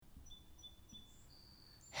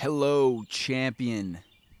Hello, champion,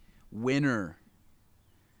 winner,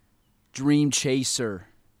 dream chaser,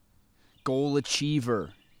 goal achiever,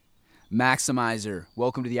 maximizer.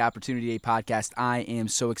 Welcome to the Opportunity Day podcast. I am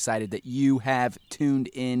so excited that you have tuned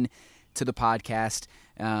in to the podcast.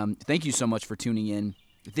 Thank you so much for tuning in.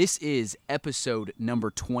 This is episode number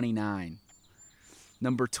 29.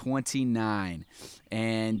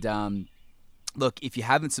 And look, if you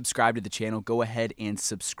haven't subscribed to the channel, go ahead and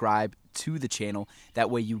subscribe to the channel. That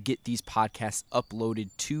way you get these podcasts uploaded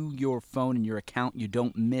to your phone and your account. You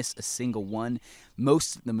don't miss a single one.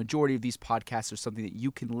 The majority of these podcasts are something that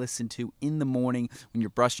you can listen to in the morning when you're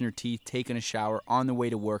brushing your teeth, taking a shower, on the way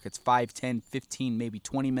to work. It's 5, 10, 15, maybe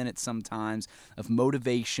 20 minutes sometimes of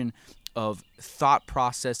motivation, of thought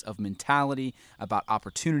process, of mentality, about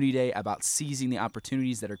Opportunity Day, about seizing the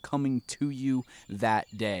opportunities that are coming to you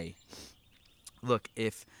that day. Look,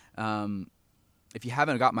 if you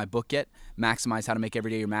haven't got my book yet, Maximize How to Make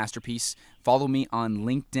Every Day Your Masterpiece, follow me on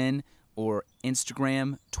LinkedIn or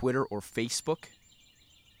Instagram, Twitter, or Facebook.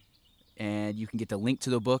 And you can get the link to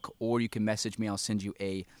the book, or you can message me. I'll send you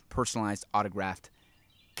a personalized autographed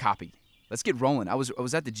copy. Let's get rolling. I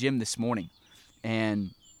was at the gym this morning, and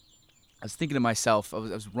I was thinking to myself, I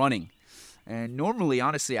was running. And normally,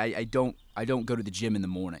 honestly, I don't go to the gym in the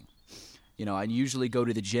morning. You know, I usually go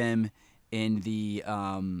to the gym in the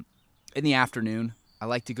afternoon. I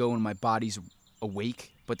like to go when my body's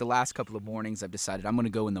awake, but the last couple of mornings I've decided I'm going to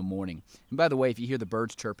go in the morning. And by the way, if you hear the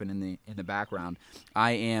birds chirping in the background,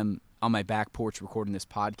 I am on my back porch recording this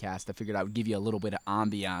podcast. I figured I would give you a little bit of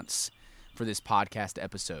ambiance for this podcast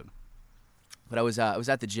episode. But I was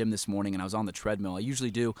at the gym this morning, and I was on the treadmill.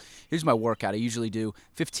 Here's my workout. I usually do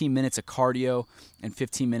 15 minutes of cardio and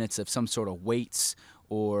 15 minutes of some sort of weights,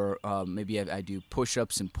 or maybe I do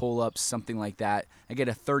push-ups and pull-ups, something like that. I get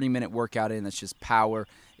a 30-minute workout in that's just power.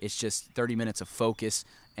 It's just 30 minutes of focus,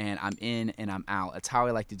 and I'm in and I'm out. That's how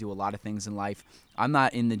I like to do a lot of things in life. I'm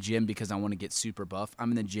not in the gym because I want to get super buff. I'm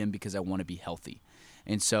in the gym because I want to be healthy.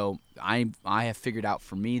 And so I have figured out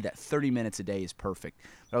for me that 30 minutes a day is perfect.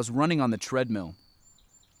 But I was running on the treadmill,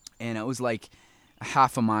 and it was like a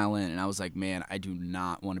half a mile in, and I was like, man, I do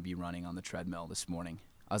not want to be running on the treadmill this morning.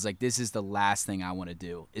 I was like, this is the last thing I want to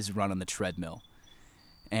do, is run on the treadmill.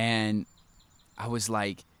 And I was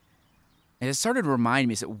like, and it started to remind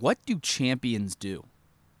me, I said, what do champions do?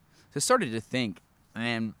 So I started to think,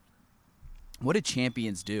 man, what do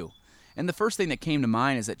champions do? And the first thing that came to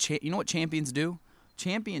mind is that, you know what champions do?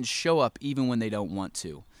 Champions show up even when they don't want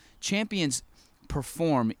to. Champions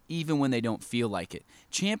perform even when they don't feel like it.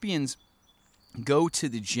 Champions go to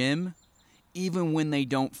the gym even when they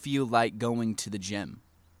don't feel like going to the gym.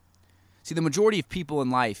 See, the majority of people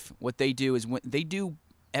in life, what they do is they do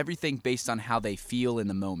everything based on how they feel in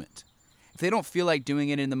the moment. If they don't feel like doing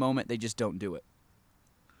it in the moment, they just don't do it.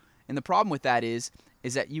 And the problem with that is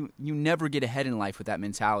that you never get ahead in life with that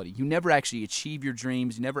mentality. You never actually achieve your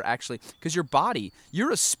dreams. You never actually, because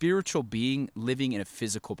you're a spiritual being living in a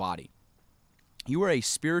physical body. You are a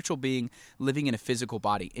spiritual being living in a physical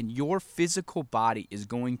body, and your physical body is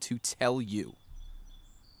going to tell you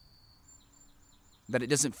that it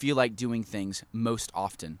doesn't feel like doing things most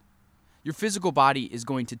often. Your physical body is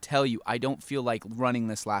going to tell you, I don't feel like running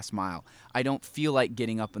this last mile. I don't feel like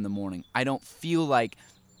getting up in the morning. I don't feel like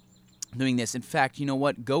doing this. In fact, you know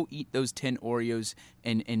what? Go eat those 10 Oreos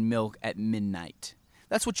and milk at midnight.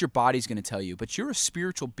 That's what your body's going to tell you. But you're a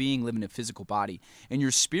spiritual being living in a physical body, and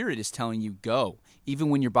your spirit is telling you go, even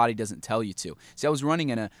when your body doesn't tell you to. See, I was running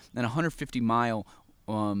in a 150-mile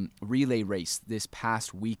relay race this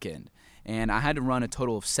past weekend, and I had to run a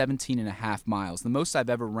total of 17 and a half miles. The most I've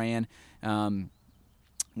ever ran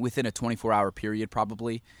within a 24-hour period,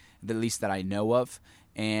 probably, at least that I know of.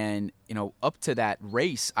 And, you know, up to that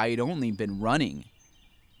race, I'd only been running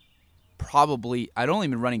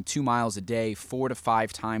 2 miles a day, 4 to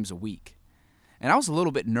 5 times a week. And I was a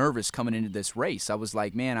little bit nervous coming into this race. I was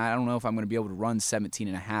like, man, I don't know if I'm going to be able to run 17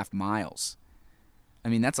 and a half miles. I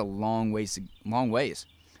mean, that's a long ways.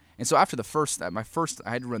 And so after I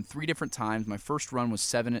had to run 3 different times. My first run was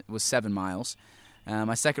 7 miles.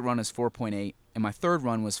 My second run is 4.8, and my third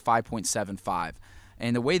run was 5.75.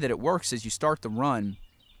 And the way that it works is you start the run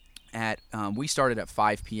we started at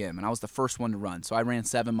 5 p.m. and I was the first one to run. So I ran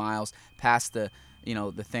 7 miles, passed the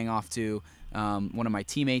thing off to one of my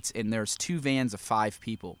teammates, and there's 2 vans of 5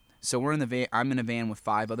 people. So we're in the van. I'm in a van with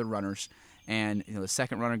 5 other runners, and the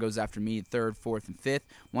second runner goes after me, third, fourth, and fifth.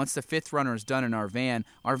 Once the 5th runner is done in our van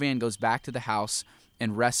goes back to the house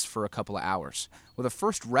and rests for a couple of hours. Well, the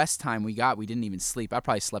first rest time we didn't even sleep. I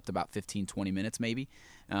probably slept about 15, 20 minutes maybe.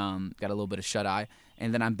 Got a little bit of shut-eye.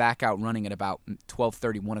 and then I'm back out running at about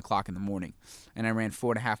 12:30, 1 o'clock in the morning, and I ran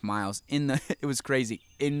 4.5 miles it was crazy,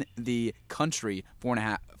 in the country,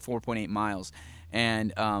 4.8 miles,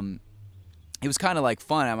 and it was kind of like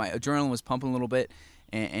fun. My adrenaline was pumping a little bit,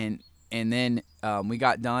 and then we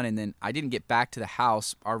got done, and then I didn't get back to the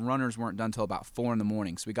house. Our runners weren't done until about 4 in the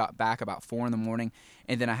morning, so we got back about 4 in the morning,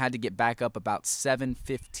 and then I had to get back up about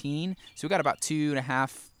 7:15, so we got about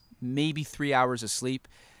 2.5, maybe 3 hours of sleep,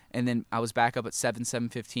 and then I was back up at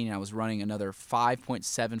 7:15, and I was running another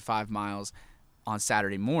 5.75 miles on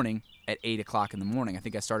Saturday morning at 8 o'clock in the morning. I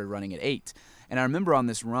think I started running at 8, and I remember on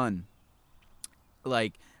this run,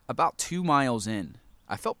 like, about 2 miles in,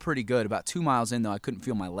 I felt pretty good. About 2 miles in, though, I couldn't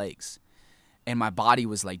feel my legs. And my body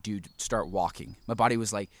was like, dude, start walking. My body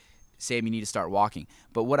was like, Sam, you need to start walking.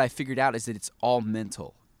 But what I figured out is that it's all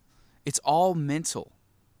mental. It's all mental.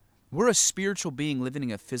 We're a spiritual being living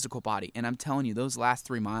in a physical body. And I'm telling you, those last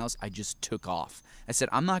 3 miles, I just took off. I said,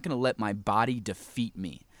 I'm not going to let my body defeat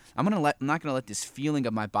me. I'm not going to let this feeling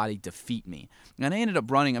of my body defeat me. And I ended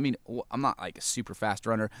up running. I mean, I'm not like a super fast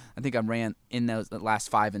runner. I think I ran in those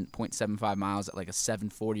last 5.75 miles at like a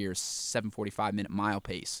 7:40 or 7:45 minute mile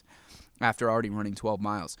pace after already running 12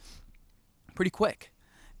 miles. Pretty quick.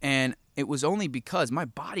 And it was only because my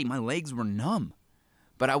legs were numb.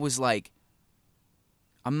 But I was like,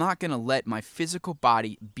 I'm not going to let my physical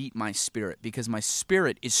body beat my spirit, because my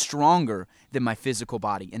spirit is stronger than my physical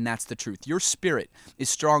body, and that's the truth. Your spirit is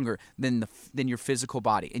stronger than your physical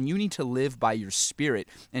body, and you need to live by your spirit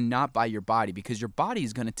and not by your body, because your body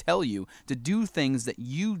is going to tell you to do things that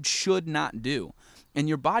you should not do, and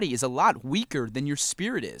your body is a lot weaker than your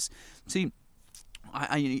spirit is. See,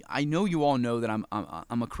 I know you all know that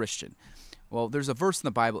I'm a Christian. Well, there's a verse in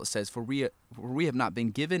the Bible that says, for we have not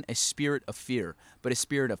been given a spirit of fear, but a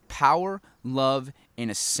spirit of power, love,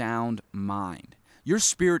 and a sound mind. Your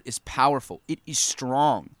spirit is powerful. It is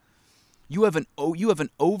strong. You have an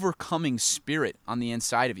overcoming spirit on the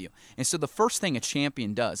inside of you. And so the first thing a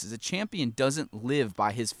champion does is a champion doesn't live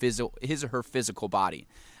by his or her physical body.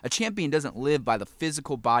 A champion doesn't live by the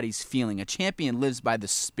physical body's feeling. A champion lives by the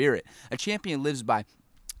spirit. A champion lives by,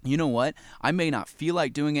 you know what? I may not feel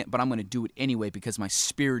like doing it, but I'm going to do it anyway because my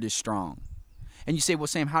spirit is strong. And you say, well,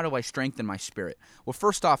 Sam, how do I strengthen my spirit? Well,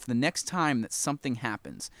 first off, the next time that something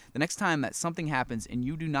happens and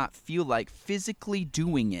you do not feel like physically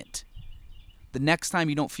doing it, the next time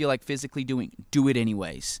you don't feel like physically doing it, do it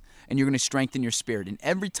anyways. And you're going to strengthen your spirit. And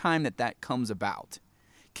every time that comes about,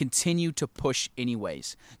 continue to push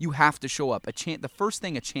anyways. You have to show up. The first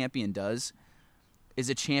thing a champion does is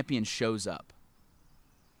a champion shows up.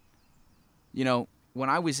 You know, when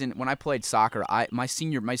I played soccer, my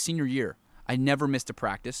senior year, I never missed a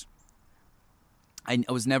practice. I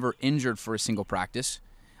was never injured for a single practice.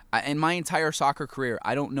 In my entire soccer career,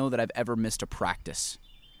 I don't know that I've ever missed a practice.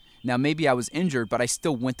 Now, maybe I was injured, but I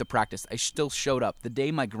still went to practice. I still showed up. The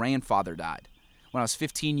day my grandfather died, when I was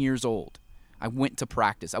 15 years old, I went to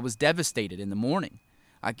practice. I was devastated in the morning.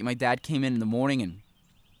 My dad came in the morning,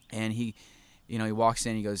 and he walks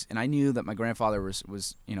in, he goes, and I knew that my grandfather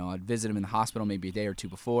was I'd visited him in the hospital maybe a day or two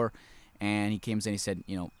before, and he came in and he said,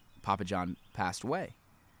 Papa John passed away.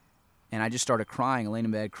 And I just started crying. I laid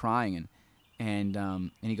in bed crying,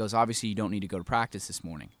 and he goes, obviously you don't need to go to practice this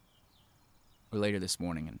morning, or later this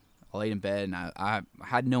morning. And I laid in bed, and I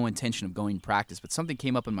had no intention of going to practice, but something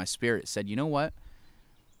came up in my spirit. It said, you know what?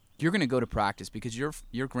 You're going to go to practice because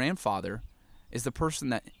your grandfather is the person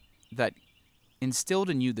that instilled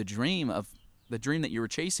in you the dream that you were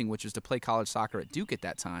chasing, which was to play college soccer at Duke at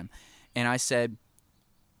that time. And I said,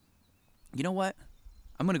 you know what?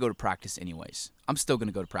 I'm going to go to practice anyways. I'm still going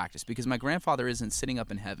to go to practice because my grandfather isn't sitting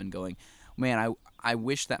up in heaven going, man, I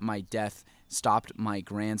wish that my death stopped my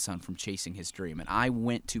grandson from chasing his dream. And I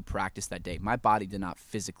went to practice that day. My body did not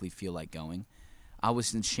physically feel like going. I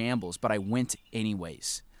was in shambles, but I went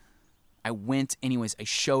anyways. I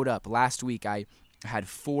showed up. Last week I had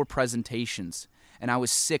 4 presentations, and I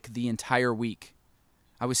was sick the entire week.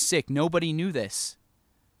 I was sick. Nobody knew this.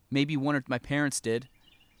 Maybe one of my parents did,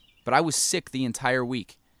 but I was sick the entire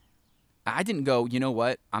week. I didn't go, you know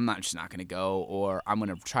what, I'm just not going to go, or I'm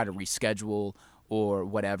going to try to reschedule or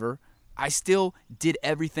whatever. I still did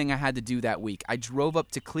everything I had to do that week. I drove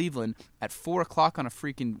up to Cleveland at 4 o'clock on a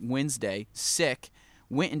freaking Wednesday, sick,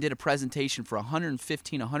 went and did a presentation for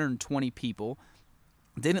 115, 120 people,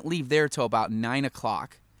 didn't leave there till about 9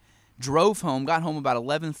 o'clock, drove home, got home about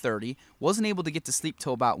 11:30, wasn't able to get to sleep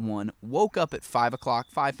till about 1, woke up at 5 o'clock,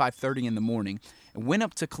 5:30 in the morning, and went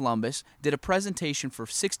up to Columbus, did a presentation for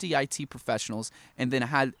 60 IT professionals, and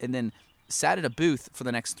then sat at a booth for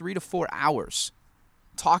the next 3 to 4 hours,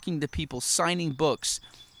 talking to people, signing books,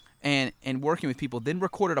 and working with people, then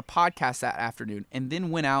recorded a podcast that afternoon, and then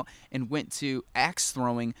went out and went to axe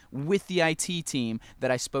throwing with the IT team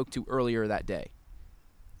that I spoke to earlier that day.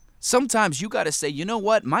 Sometimes you got to say, you know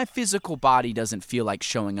what? My physical body doesn't feel like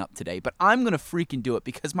showing up today, but I'm going to freaking do it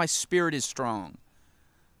because my spirit is strong.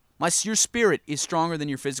 Your spirit is stronger than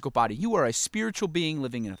your physical body. You are a spiritual being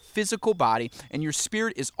living in a physical body, and your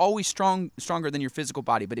spirit is always stronger than your physical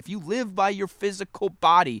body. But if you live by your physical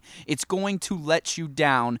body, it's going to let you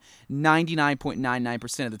down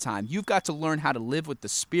 99.99% of the time. You've got to learn how to live with the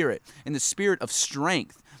spirit, and the spirit of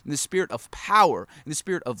strength, and the spirit of power, and the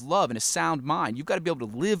spirit of love, and a sound mind. You've got to be able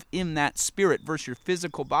to live in that spirit versus your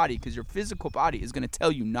physical body, because your physical body is going to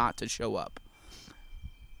tell you not to show up.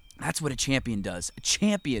 That's what a champion does. A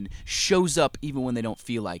champion shows up even when they don't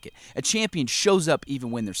feel like it. A champion shows up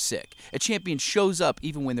even when they're sick. A champion shows up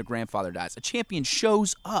even when their grandfather dies. A champion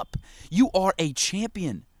shows up. You are a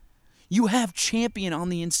champion. You have champion on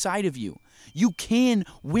the inside of you. You can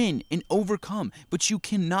win and overcome, but you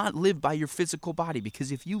cannot live by your physical body,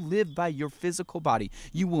 because if you live by your physical body,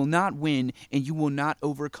 you will not win and you will not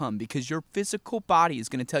overcome, because your physical body is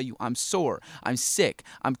going to tell you, I'm sore, I'm sick,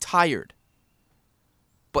 I'm tired.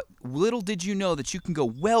 But little did you know that you can go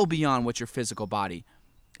well beyond what your physical body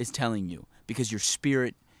is telling you, because your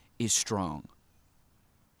spirit is strong.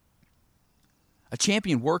 A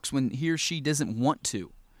champion works when he or she doesn't want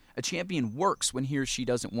to. A champion works when he or she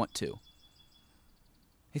doesn't want to.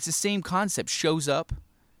 It's the same concept. Shows up.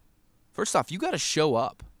 First off, you got to show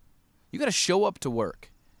up. You got to show up to work.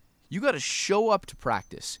 You got to show up to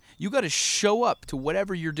practice. You got to show up to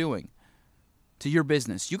whatever you're doing. To your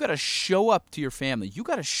business. You got to show up to your family. You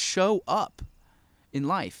got to show up in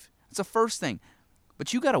life. It's the first thing.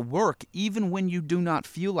 But you got to work even when you do not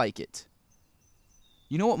feel like it.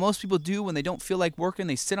 You know what most people do when they don't feel like working?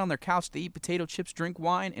 They sit on their couch, they eat potato chips, drink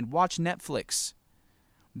wine, and watch Netflix.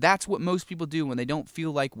 That's what most people do when they don't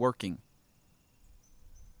feel like working.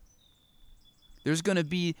 There's going to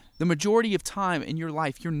be the majority of time in your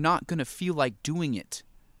life, you're not going to feel like doing it.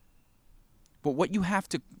 But what you have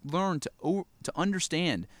to learn to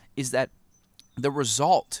understand is that the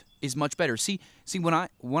result is much better. See, when I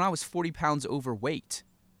was 40 pounds overweight,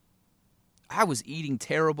 I was eating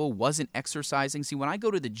terrible, wasn't exercising. See, when I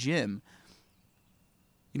go to the gym,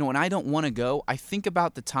 when I don't want to go, I think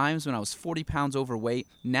about the times when I was 40 pounds overweight,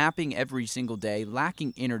 napping every single day,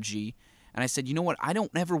 lacking energy, and I said, you know what? I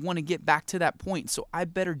don't ever want to get back to that point, so I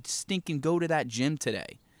better stinking go to that gym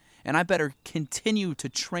today. And I better continue to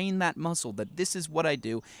train that muscle, that this is what I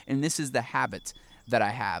do and this is the habit that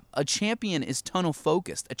I have. A champion is tunnel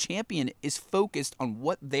focused. A champion is focused on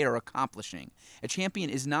what they are accomplishing. A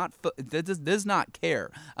champion is does not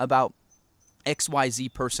care about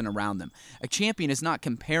XYZ person around them. A champion is not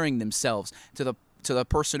comparing themselves to the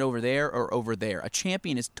person over there or over there. A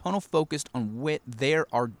champion is tunnel focused on what they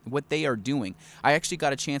are doing. I actually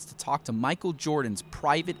got a chance to talk to Michael Jordan's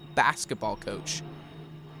private basketball coach.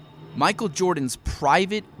 Michael Jordan's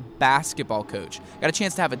private basketball coach. Got a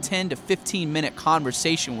chance to have a 10 to 15 minute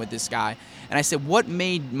conversation with this guy. And I said, what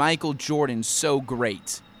made Michael Jordan so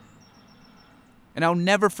great? And I'll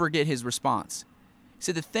never forget his response. He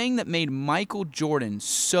said, the thing that made Michael Jordan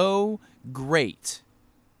so great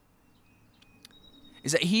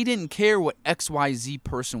is that he didn't care what XYZ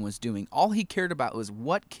person was doing. All he cared about was,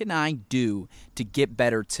 what can I do to get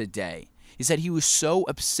better today? He said he was so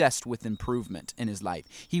obsessed with improvement in his life.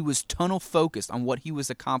 He was tunnel focused on what he was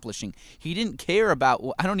accomplishing. He didn't care about,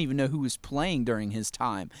 I don't even know who was playing during his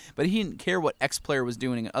time, but he didn't care what X player was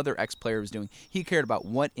doing and other X player was doing. He cared about,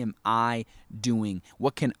 what am I doing?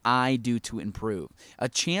 What can I do to improve? A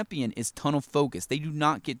champion is tunnel focused. They do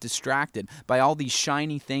not get distracted by all these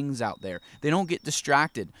shiny things out there. They don't get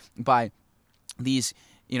distracted by these,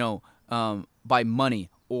 by money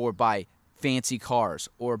or by fancy cars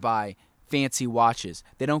or by fancy watches.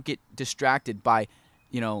 They don't get distracted by,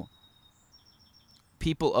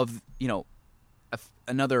 people of,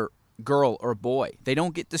 another girl or boy. They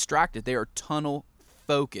don't get distracted. They are tunnel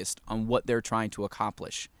focused on what they're trying to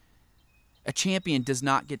accomplish. A champion does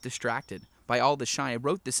not get distracted by all the shine. I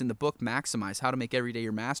wrote this in the book, Maximize, How to Make Every Day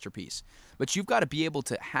Your Masterpiece. But you've got to be able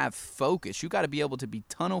to have focus. You've got to be able to be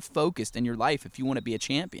tunnel focused in your life if you want to be a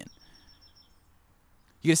champion.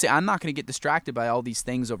 You're going to say, I'm not going to get distracted by all these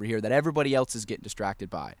things over here that everybody else is getting distracted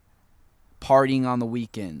by. Partying on the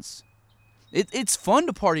weekends. It's fun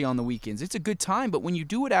to party on the weekends. It's a good time, but when you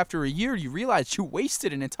do it after a year, you realize you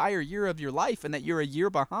wasted an entire year of your life and that you're a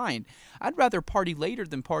year behind. I'd rather party later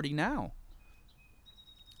than party now.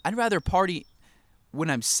 I'd rather party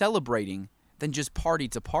when I'm celebrating than just party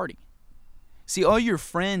to party. See, all your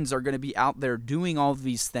friends are going to be out there doing all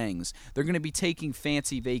these things. They're going to be taking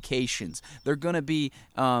fancy vacations. They're going to be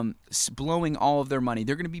blowing all of their money.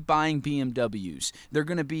 They're going to be buying BMWs. They're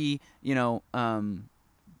going to be,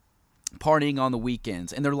 partying on the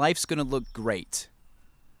weekends. And their life's going to look great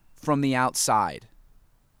from the outside.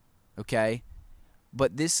 Okay?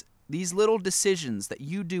 But these little decisions that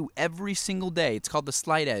you do every single day, it's called the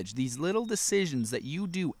slight edge. These little decisions that you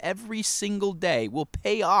do every single day will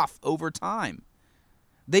pay off over time.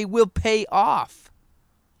 They will pay off.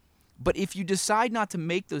 But if you decide not to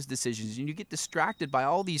make those decisions and you get distracted by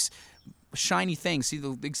all these shiny things, see,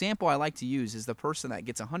 the example I like to use is the person that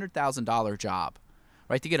gets a $100,000 job.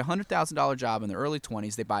 Right? To get a $100,000 job in their early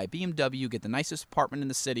 20s, they buy a BMW, get the nicest apartment in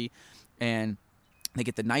the city, and they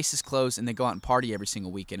get the nicest clothes, and they go out and party every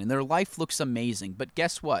single weekend. And their life looks amazing. But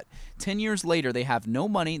guess what? 10 years later, they have no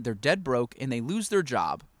money, they're dead broke, and they lose their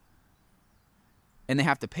job. And they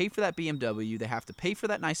have to pay for that BMW, they have to pay for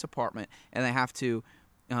that nice apartment, and they have to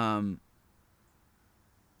have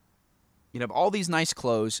all these nice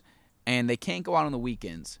clothes, and they can't go out on the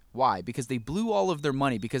weekends. Why? Because they blew all of their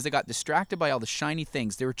money, because they got distracted by all the shiny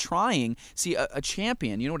things. They were trying. See, a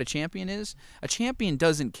champion, you know what a champion is? A champion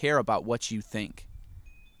doesn't care about what you think.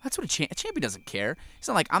 That's what a champion doesn't care. It's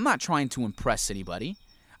not like, I'm not trying to impress anybody.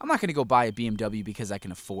 I'm not going to go buy a BMW because I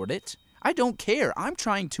can afford it. I don't care. I'm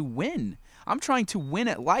trying to win. I'm trying to win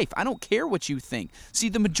at life. I don't care what you think. See,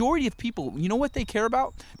 the majority of people, you know what they care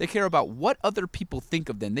about? They care about what other people think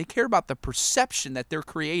of them. They care about the perception that they're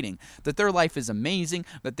creating, that their life is amazing,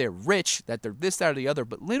 that they're rich, that they're this, that, or the other.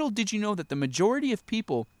 But little did you know that the majority of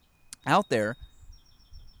people out there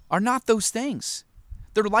are not those things.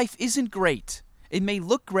 Their life isn't great. It may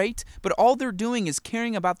look great, but all they're doing is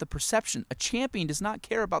caring about the perception. A champion does not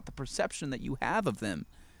care about the perception that you have of them.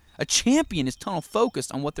 A champion is tunnel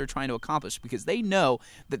focused on what they're trying to accomplish because they know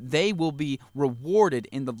that they will be rewarded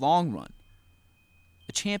in the long run.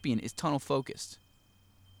 A champion is tunnel focused.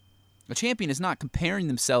 A champion is not comparing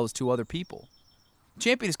themselves to other people. A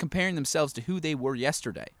champion is comparing themselves to who they were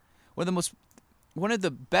yesterday. One of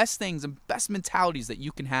the best things and best mentalities that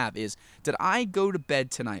you can have is, did I go to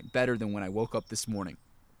bed tonight better than when I woke up this morning?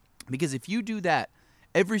 Because if you do that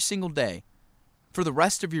every single day for the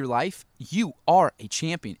rest of your life, you are a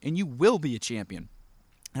champion, and you will be a champion.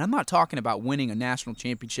 And I'm not talking about winning a national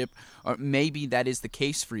championship, or maybe that is the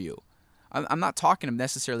case for you. I'm not talking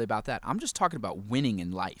necessarily about that. I'm just talking about winning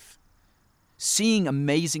in life. Seeing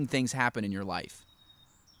amazing things happen in your life.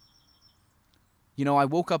 You know, I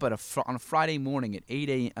woke up on a Friday morning at 8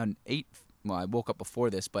 a.m. Well, I woke up before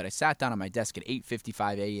this, but I sat down at my desk at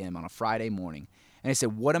 8:55 a.m. on a Friday morning, and I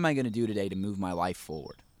said, what am I going to do today to move my life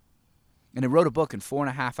forward? And I wrote a book in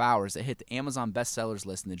 4.5 hours that hit the Amazon bestsellers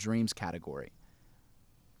list in the dreams category.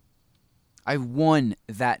 I won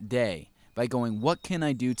that day by going, what can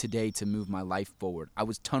I do today to move my life forward? I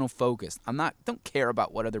was tunnel focused. Don't care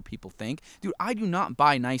about what other people think. Dude, I do not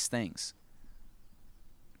buy nice things.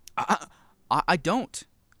 I don't.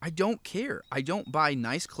 I don't care. I don't buy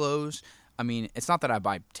nice clothes. I mean, it's not that I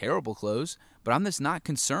buy terrible clothes, but I'm just not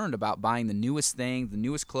concerned about buying the newest thing, the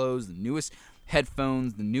newest clothes, the newest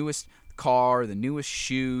headphones, the newest car, the newest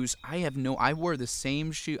shoes. I wear the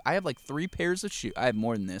same shoe. I have like 3 pairs of shoes. I have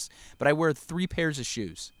more than this, but I wear 3 pairs of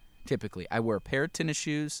shoes typically. I wear a pair of tennis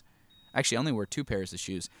shoes. Actually, I only wear 2 pairs of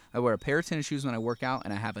shoes. I wear a pair of tennis shoes when I work out,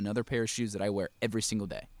 and I have another pair of shoes that I wear every single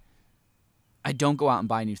day. I don't go out and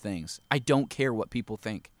buy new things. I don't care what people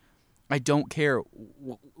think. I don't care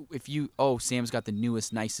if Sam's got the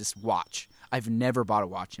newest, nicest watch. I've never bought a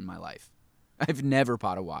watch in my life. I've never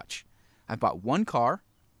bought a watch. I bought one car.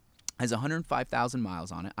 It has 105,000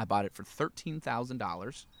 miles on it. I bought it for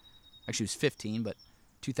 $13,000. Actually, it was 15, but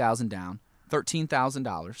 2,000 down.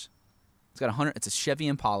 $13,000. It's a Chevy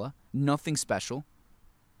Impala. Nothing special.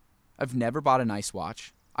 I've never bought a nice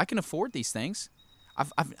watch. I can afford these things.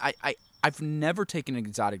 I've never taken an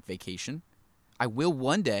exotic vacation. I will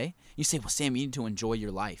one day. You say, well, Sam, you need to enjoy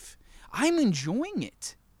your life. I'm enjoying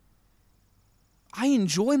it. I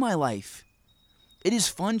enjoy my life. It is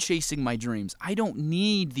fun chasing my dreams. I don't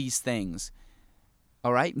need these things.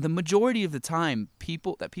 All right? The majority of the time,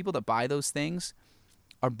 people that buy those things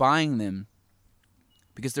are buying them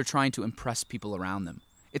because they're trying to impress people around them.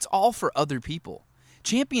 It's all for other people.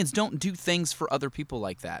 Champions don't do things for other people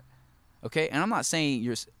like that. Okay? And I'm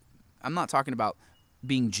not talking about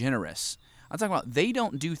being generous. I'm talking about they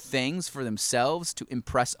don't do things for themselves to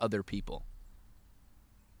impress other people.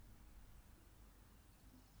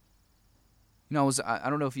 You know, I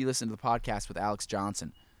don't know if you listened to the podcast with Alex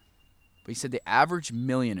Johnson, but he said the average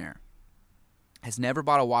millionaire has never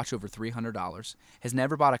bought a watch over $300, has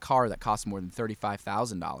never bought a car that costs more than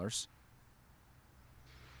 $35,000,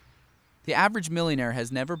 The average millionaire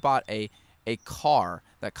has never bought a car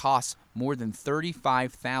that costs more than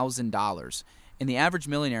 $35,000. And the average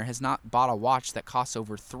millionaire has not bought a watch that costs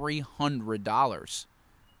over $300.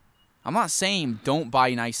 I'm not saying don't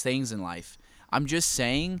buy nice things in life. I'm just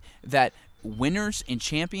saying that winners and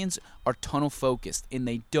champions are tunnel focused, and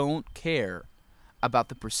they don't care about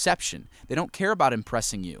the perception. They don't care about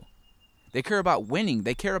impressing you. They care about winning.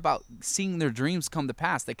 They care about seeing their dreams come to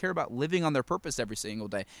pass. They care about living on their purpose every single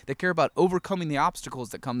day. They care about overcoming the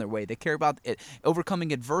obstacles that come their way. They care about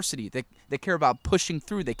overcoming adversity. They care about pushing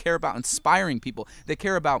through. They care about inspiring people. They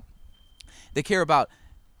care about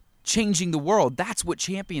changing the world. That's what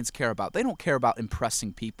champions care about. They don't care about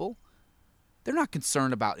impressing people. They're not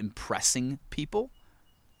concerned about impressing people.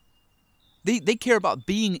 They care about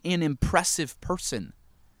being an impressive person.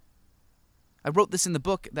 I wrote this in the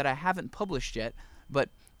book that I haven't published yet, but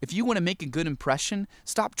if you want to make a good impression,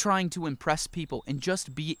 stop trying to impress people and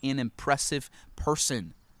just be an impressive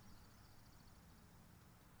person.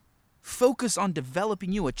 Focus on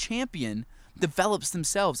developing you. A champion develops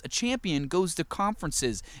themselves. A champion goes to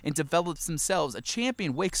conferences and develops themselves. A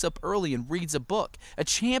champion wakes up early and reads a book. A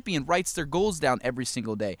champion writes their goals down every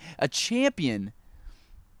single day. A champion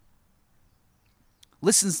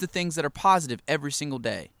listens to things that are positive every single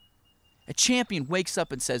day. A champion wakes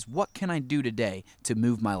up and says, what can I do today to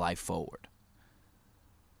move my life forward?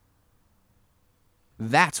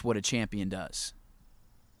 That's what a champion does.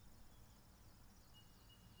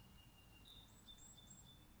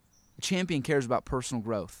 A champion cares about personal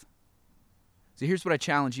growth. So here's what I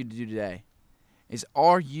challenge you to do today.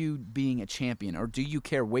 Are you being a champion, or do you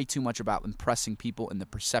care way too much about impressing people and the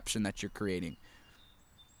perception that you're creating?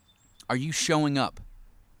 Are you showing up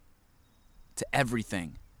to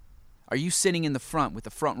everything? Are you sitting in the front with the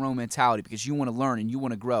front row mentality because you want to learn and you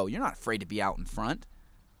want to grow? You're not afraid to be out in front.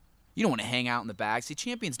 You don't want to hang out in the back. See,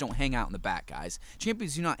 champions don't hang out in the back, guys.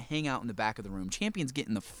 Champions do not hang out in the back of the room. Champions get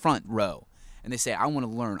in the front row, and they say, I want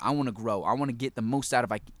to learn. I want to grow. I want to get the most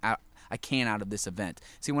I can out of this event.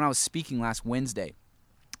 See, when I was speaking last Wednesday,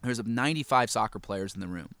 there was 95 soccer players in the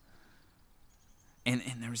room. And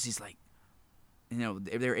there was these, like, you know,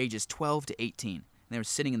 their ages 12 to 18. And they were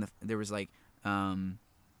sitting there was like 12,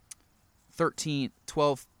 13,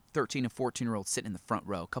 and 14-year-olds sitting in the front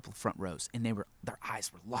row, a couple of front rows, and their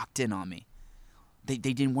eyes were locked in on me.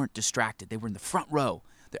 They weren't distracted. They were in the front row.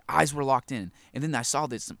 Their eyes were locked in. And then I saw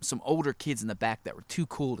some older kids in the back that were too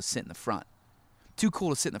cool to sit in the front. Too cool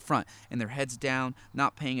to sit in the front, and their heads down,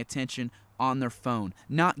 not paying attention, on their phone,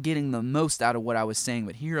 not getting the most out of what I was saying.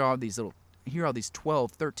 But here are these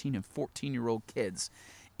 12, 13, and 14-year-old kids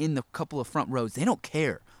in the couple of front rows. They don't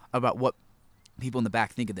care about what people in the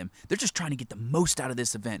back think of them. They're just trying to get the most out of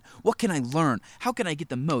this event. What can I learn? How can I get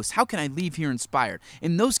the most? How can I leave here inspired?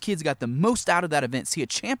 And those kids got the most out of that event. See, a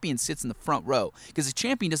champion sits in the front row because a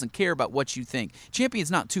champion doesn't care about what you think. Champion's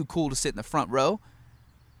not too cool to sit in the front row.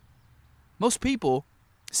 Most people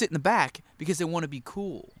sit in the back because they want to be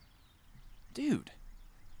cool. Dude,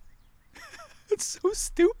 it's so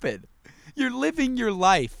stupid. You're living your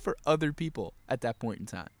life for other people at that point in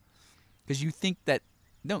time because you think that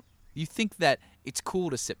it's cool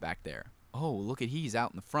to sit back there. Oh, look at he's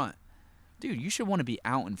out in the front. Dude, you should want to be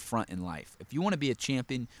out in front in life. If you want to be a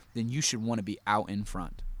champion, then you should want to be out in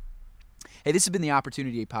front. Hey, this has been the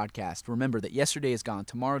Opportunity Podcast. Remember that yesterday is gone,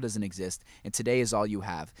 tomorrow doesn't exist, and today is all you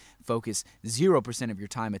have. Focus 0% of your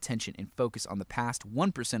time, attention, and focus on the past,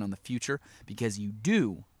 1% on the future, because you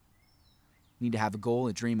do need to have a goal,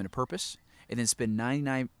 a dream, and a purpose, and then spend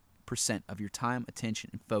 99% of your time,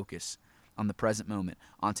 attention, and focus on the present moment,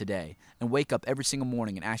 on today, and wake up every single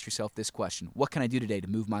morning and ask yourself this question: what can I do today to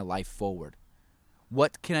move my life forward?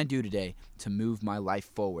 What can I do today to move my life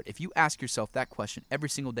forward? If you ask yourself that question every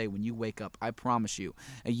single day when you wake up, I promise you,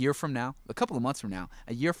 a year from now, a couple of months from now,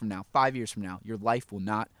 a year from now, 5 years from now, your life will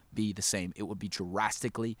not be the same. It will be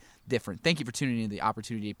drastically different. Thank you for tuning in to the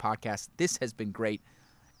Opportunity Podcast. This has been great.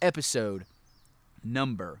 Episode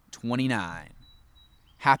number 29.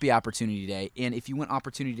 Happy Opportunity Day. And if you want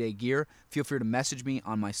Opportunity Day gear, feel free to message me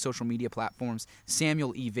on my social media platforms.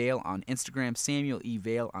 Samuel E. Vale on Instagram, Samuel E.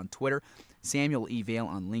 Vale on Twitter, Samuel E. Vale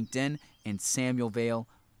on LinkedIn, and Samuel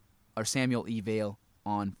E. Vale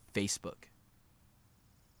on Facebook.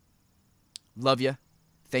 Love you.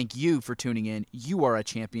 Thank you for tuning in. You are a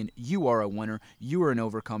champion. You are a winner. You are an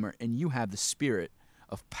overcomer, and you have the spirit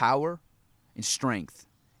of power and strength.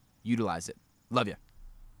 Utilize it. Love you.